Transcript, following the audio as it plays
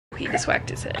he just whacked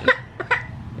his head.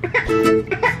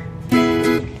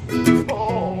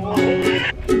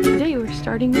 Today we're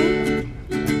starting with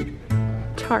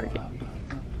Target.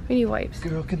 We need wipes.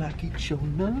 Girl, can I get your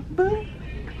number?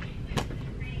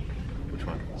 Which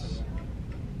one?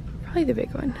 Probably the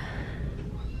big one.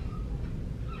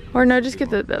 Or no, just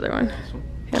get the other one. This one?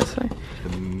 Yeah, that's fine.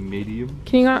 The medium?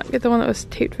 Can you not get the one that was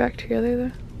taped back together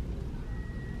though?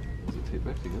 Is it taped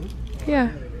back together?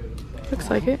 Yeah. Looks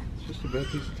like it. It's just a bad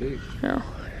piece of tape. No.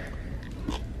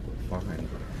 Fine.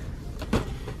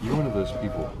 You're one of those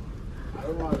people.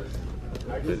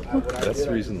 That's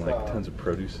the reason like tons of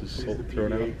produce is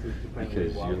thrown out,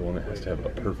 because you're the one that has to have a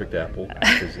perfect apple,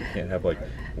 because you can't have like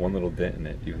one little dent in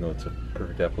it even though it's a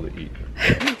perfect apple to eat.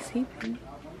 Hey, see?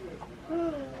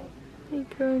 Hey,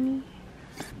 Coney.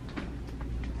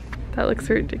 That looks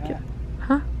ridiculous.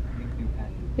 Huh?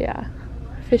 Yeah.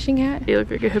 Fishing hat? You look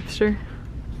like a hipster.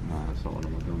 No, that's not what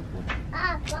I'm going for.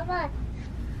 Papa.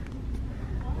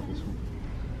 This one.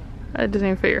 That doesn't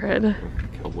even fit your head.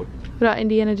 Cowboy. What about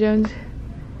Indiana Jones?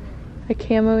 A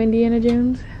camo Indiana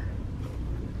Jones?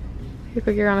 You look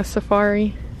like you're on a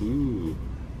safari. Ooh.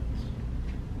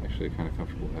 Actually a kind of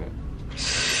comfortable hat.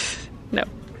 No.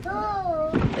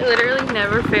 Oh. It literally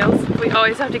never fails. We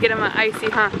always have to get him an icy,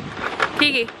 huh?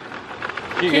 Kiki.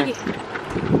 Kiki.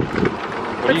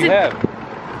 What do you have?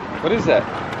 What is that?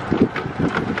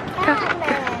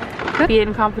 Be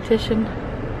in competition.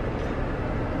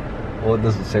 Well, it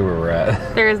doesn't say where we're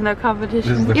at. There is no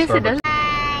competition. This is the Yes, it Starbucks. does.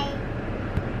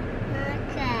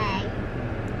 Okay.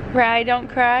 Rai, don't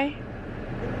cry.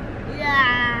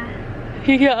 Yeah.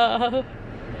 Yeah.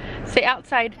 Say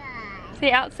outside.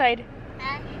 Say outside.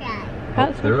 Okay.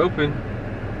 Oh, they're open.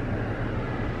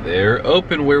 They're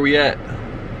open. Where we at?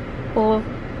 Well,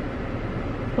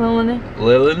 Lilin.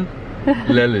 Lilin?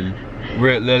 Lilin.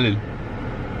 We're at Lilin.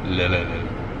 Lilin.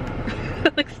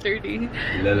 That looks dirty.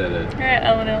 Lilin. We're at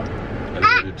L&L.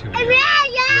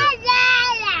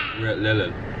 We're at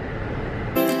Lilin.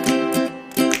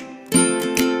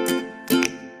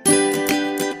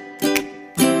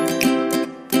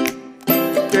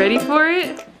 Ready for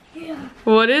it? Yeah.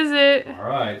 What is it?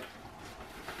 Alright.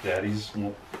 Daddy's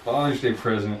Father's Day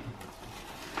present.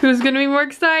 Who's gonna be more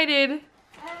excited?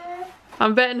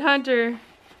 I'm betting Hunter.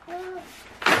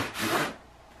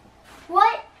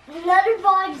 What? Another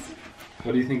box.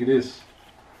 What do you think it is?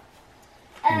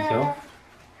 Can you tell?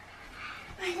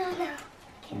 I don't know.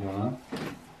 You don't know?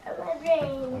 I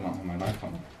don't have my knife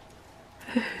on me.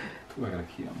 Ooh, I got a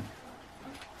key on me.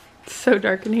 It's so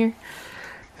dark in here.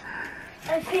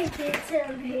 I think it's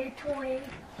gonna be a toy.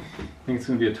 Think it's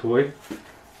gonna be a toy?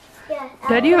 Yeah.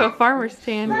 Dad, you have a farmer's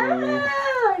tan. Mama!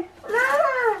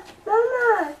 Mama!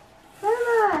 Mama!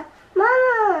 Mama!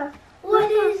 Mama!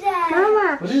 What is that?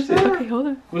 Mama! What is it? Okay, hold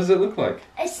on. What does it look like?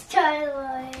 A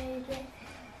Starlord.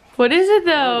 What is it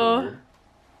though?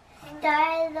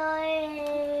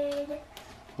 Starlord.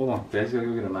 Hold on, Dad's gotta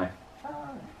go get a knife.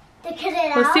 To cut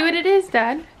it Let's out. see what it is,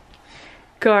 Dad.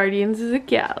 Guardians of the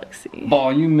Galaxy.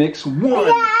 Volume mix 1!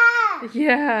 Yeah!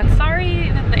 Yeah. Sorry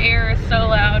that the air is so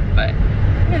loud, but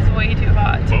it is way too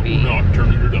hot to be. not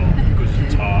turning it on because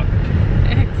it's hot.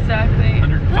 Exactly.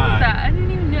 105. What is that? I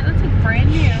didn't even know. That's like brand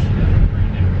new.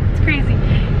 It's crazy.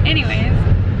 Anyways,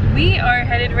 we are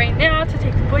headed right now to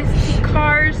take the boys to see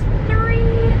Cars 3.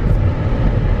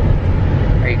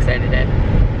 Are you excited, Ed?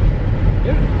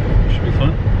 Yeah, should be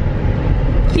fun.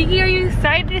 Kiki, are you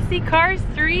excited to see Cars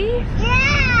 3?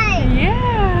 Yeah!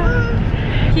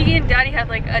 Yeah. Kiki and Daddy had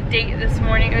like a date this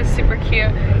morning. It was super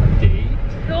cute. Date?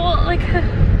 Well, like a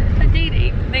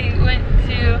date. They went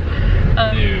to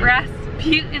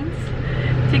Rasputin's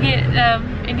to get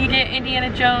Indiana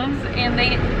Jones, and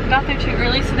they got there too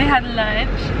early, so they had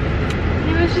lunch.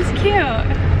 It was just cute.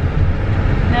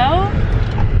 No?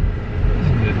 It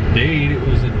wasn't a date, it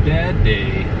was a dad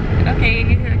day. Okay,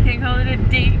 I can't call it a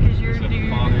date because you're It's a new.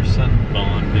 father-son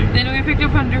bonding. Then we picked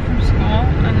up Hunter from school,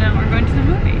 and now we're going to the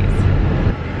movies.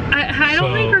 I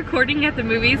don't like recording at the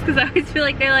movies because I always feel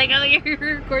like they're like, oh, you're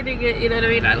recording it, you know what I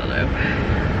mean? I don't know.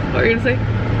 What were you gonna say?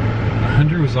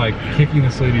 Hunter was like kicking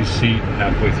this lady's seat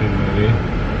halfway through the movie.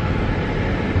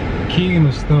 Keegan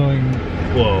was throwing,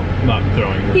 well, not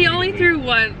throwing. He only threw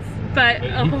once, but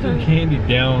He threw candy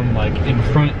down like in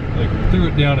front, like threw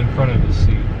it down in front of his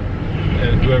seat.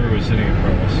 And whoever was sitting in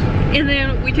front of us. And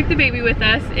then we took the baby with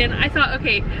us, and I thought,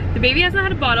 okay, the baby hasn't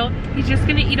had a bottle, he's just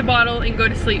gonna eat a bottle and go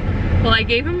to sleep. Well, I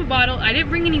gave him a bottle, I didn't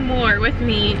bring any more with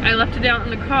me, I left it out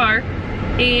in the car,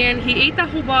 and he ate that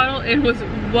whole bottle and was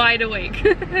wide awake.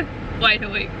 Wide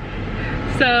awake.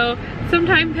 So, some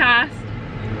time passed.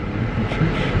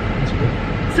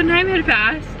 Some time had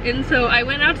passed, and so I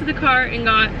went out to the car and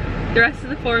got the rest of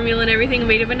the formula and everything,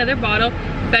 made him another bottle,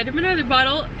 fed him another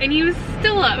bottle, and he was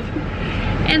still up.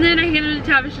 And then I handed it to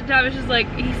Tavish, and Tavish is like,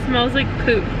 he smells like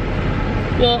poop.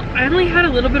 Well, I only had a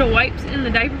little bit of wipes in the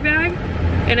diaper bag,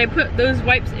 and I put those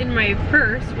wipes in my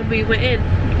purse when we went in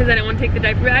because I didn't want to take the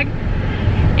diaper bag.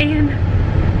 And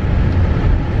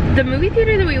the movie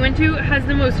theater that we went to has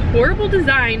the most horrible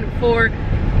design for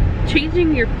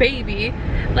changing your baby.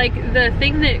 Like, the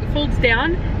thing that folds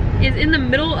down is in the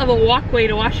middle of a walkway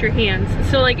to wash your hands.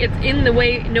 So like, it's in the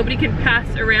way nobody can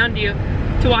pass around you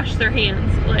to wash their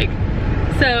hands. Like,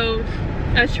 so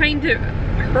I was trying to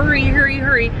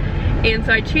hurry. And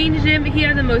so I changed him. He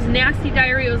had the most nasty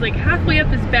diarrhea. It was like halfway up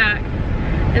his back.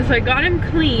 And so I got him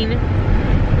clean.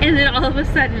 And then all of a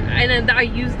sudden, and then I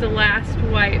used the last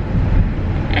wipe.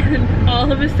 And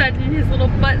all of a sudden his little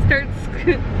butt starts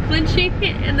clenching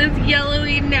and this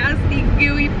yellowy, nasty,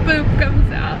 gooey poop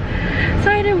comes out.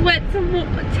 So I had to wet some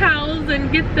towels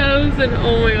and get those, and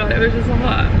oh my god, it was just a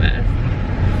hot mess.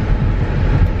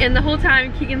 And the whole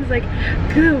time Keegan's like,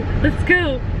 go, let's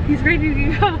go. He's ready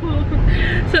to go.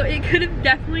 So it could have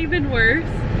definitely been worse.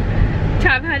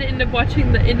 Tab had to end up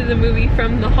watching the end of the movie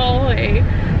from the hallway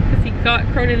because he got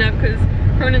Cronin up because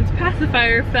Cronin's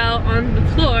pacifier fell on the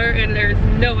floor and there's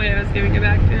no way I was giving it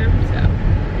back to him. So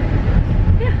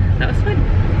yeah, that was fun.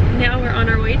 Now we're on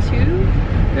our way to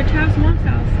Tab's mom's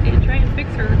house and try and fix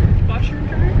her washer and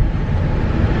dryer.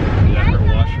 Yeah, her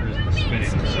washer isn't spinning,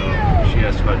 so she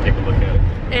has to go take a look at it.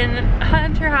 And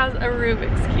Hunter has a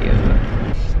Rubik's Cube.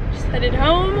 Just headed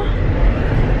home.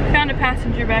 Found a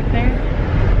passenger back there.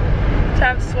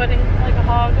 Tab's sweating like a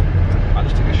hog. I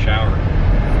just took a shower.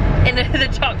 In the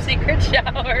top secret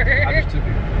shower. I just took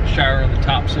a shower in the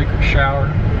top secret shower.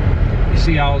 You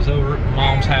see, I was over at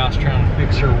Mom's house trying to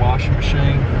fix her washing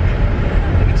machine.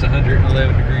 It's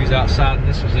 111 degrees outside, and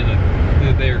this was in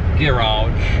their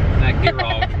garage. And that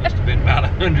garage must have been about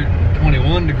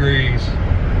 121 degrees.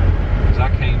 Because I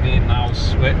came in and I was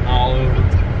sweating all over.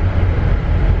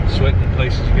 Sweating in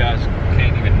places you guys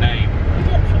can't even name.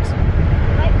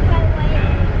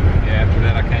 Yeah, after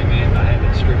that I came in and I had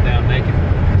to strip down naked.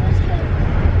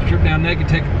 Strip down naked,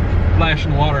 take a splash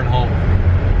in the water and hold.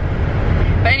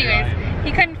 But anyways,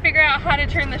 he couldn't figure out how to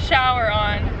turn the shower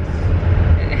on.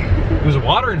 It was a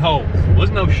watering hole.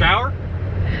 Wasn't no shower?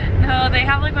 No, they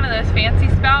have like one of those fancy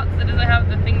spouts that doesn't have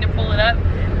the thing to pull it up.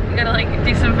 You gotta like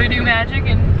do some voodoo magic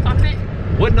and pop it.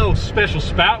 Wasn't no special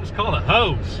spout, it was called a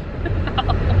hose.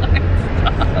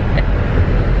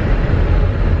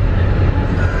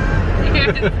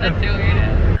 You're just such a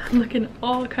weirdo. I'm looking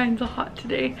all kinds of hot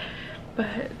today,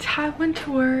 but Tab went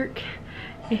to work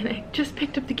and I just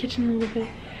picked up the kitchen a little bit.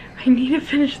 I need to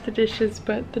finish the dishes,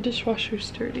 but the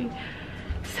dishwasher's dirty.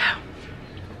 So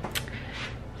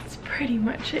that's pretty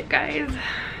much it, guys.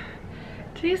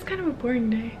 Today's kind of a boring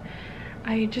day.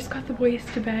 I just got the boys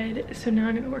to bed, so now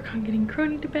I'm gonna work on getting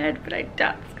Crony to bed, but I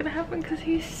doubt it's gonna happen because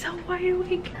he's so wide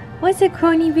awake. What's a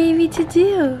Crony baby to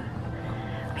do?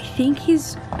 I think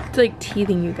he's like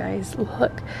teething, you guys.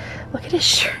 Look at his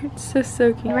shirt, it's so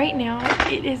soaking. Right now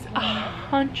it is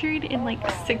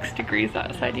 106 degrees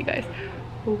outside, you guys.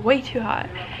 Way too hot.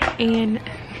 And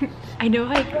I know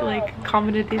I like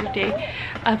commented the other day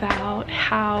about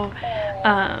how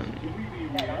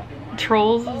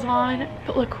Trolls was on,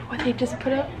 but look what they just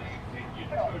put up.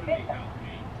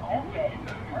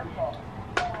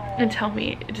 And tell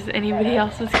me, does anybody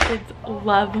else's kids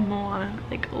love Moana?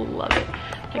 Like, love it.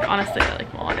 Like, honestly, I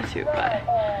like Moana too, but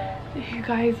you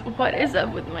guys, what is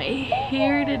up with my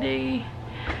hair today?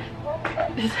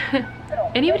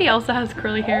 Anybody else that has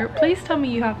curly hair, please tell me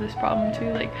you have this problem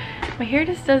too. Like, my hair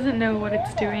just doesn't know what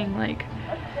it's doing. Like,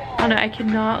 I don't know, I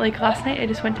cannot, like last night I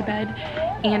just went to bed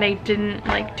and I didn't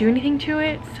like do anything to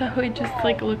it, so it just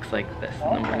like looks like this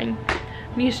in the morning. I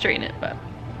need to straighten it, but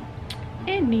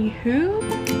anywho.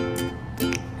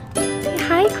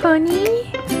 Hi,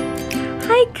 Connie.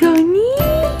 Hi, Connie.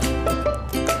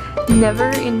 Never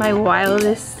in my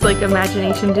wildest like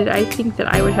imagination did I think that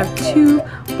I would have 2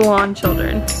 blonde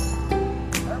children.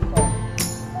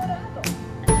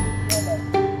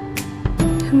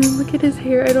 And then look at his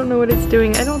hair. I don't know what it's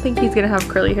doing. I don't think he's gonna have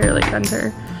curly hair like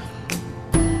Hunter.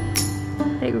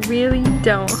 I really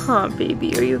don't, huh,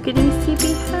 baby? Are you getting a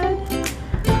sleepyhead?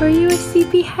 Are you a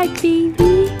sleepyhead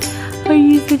baby? Are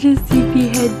you such a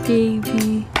sleepyhead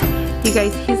baby? You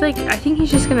guys, he's like, I think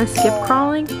he's just gonna skip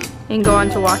crawling and go on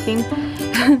to walking.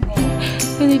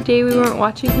 The other day we weren't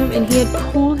watching him and he had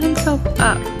pulled himself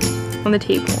up on the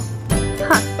table.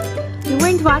 Huh. We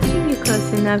weren't watching you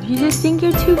close enough. You just think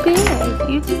you're too big.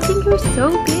 You just think you're so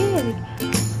big.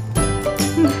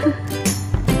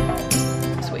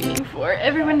 Just waiting for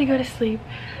everyone to go to sleep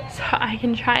so so I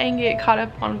can try and get caught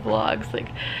up on vlogs. Like,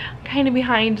 I'm kind of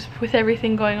behind with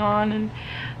everything going on, and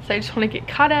so I just want to get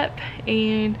caught up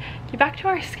and get back to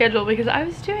our schedule, because I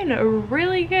was doing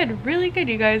really good,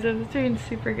 you guys. I was doing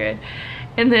super good,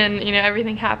 and then, you know,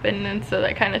 everything happened, and so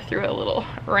that kind of threw a little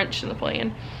wrench in the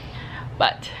plan.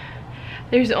 But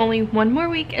there's only one more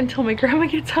week until my grandma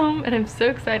gets home, and I'm so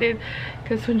excited,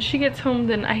 because when she gets home,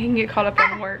 then I can get caught up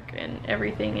on work and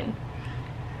everything. And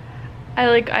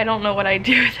I don't know what I'd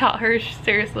do without her.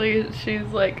 Seriously, she's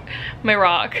like my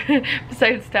rock.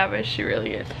 Besides Stavish, she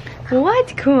really is.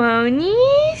 What,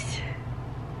 Conies?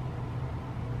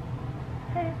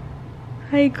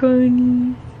 Hi,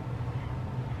 Conies.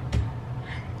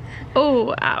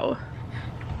 Oh, ow.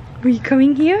 Are you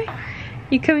coming here?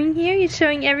 You coming here? You're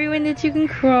showing everyone that you can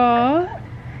crawl?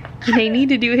 And I need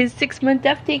to do his 6-month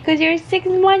update because you're 6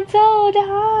 months old,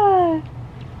 huh?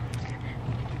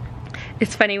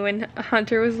 It's funny, when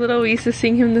Hunter was little, we used to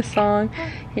sing him the song,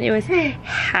 and it was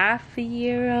half a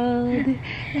year old,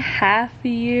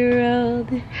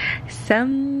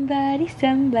 somebody's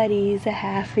a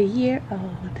half a year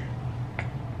old.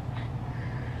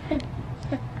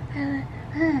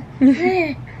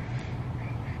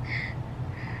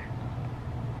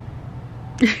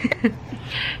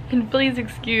 And please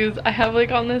excuse, I have like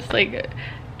on this like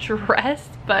dress,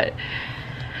 but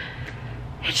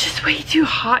it's just way too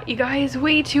hot, you guys,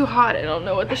 way too hot. I don't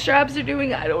know what the straps are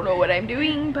doing. I don't know what I'm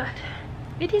doing, but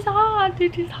it is hot.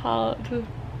 It is hot.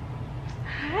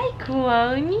 Hi,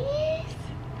 Kwanies.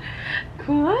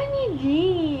 Kwani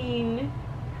Jean.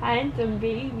 Handsome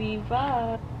baby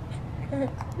bug.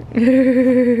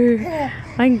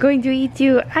 I'm going to eat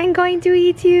you. I'm going to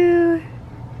eat you.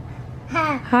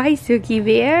 Hi, Suki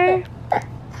Bear.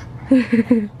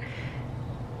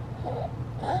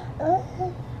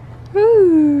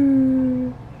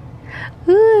 Ooh.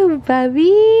 Ooh,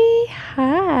 Bubby.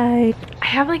 Hi. I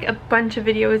have like a bunch of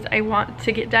videos I want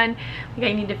to get done. Like,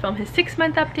 I need to film his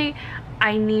 6-month update.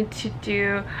 I need to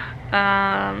do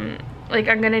like,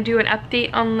 I'm gonna do an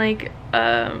update on like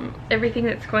everything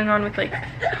that's going on with like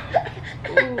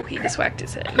oh, he just whacked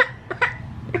his head.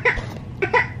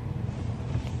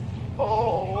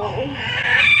 Oh.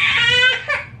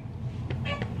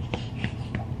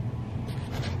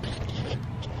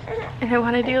 And I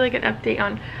want to do like an update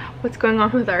on what's going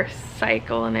on with our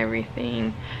cycle and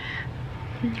everything,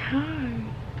 and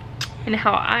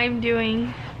how I'm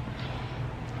doing.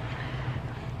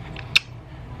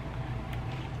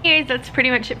 Anyways, that's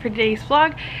pretty much it for today's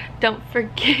vlog. Don't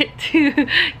forget to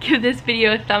give this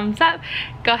video a thumbs up.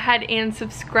 Go ahead and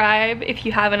subscribe if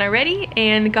you haven't already,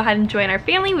 and go ahead and join our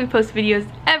family. We post videos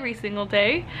every single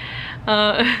day.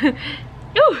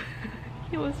 Ooh,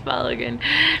 he almost fell again.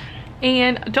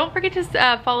 And don't forget to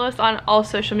follow us on all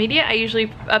social media. I usually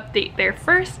update there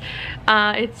first.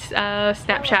 It's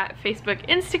Snapchat, Facebook,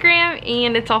 Instagram,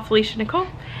 and it's all FeliciaNicholle.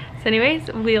 So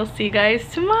anyways, we'll see you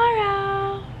guys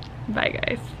tomorrow. Bye,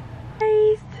 guys.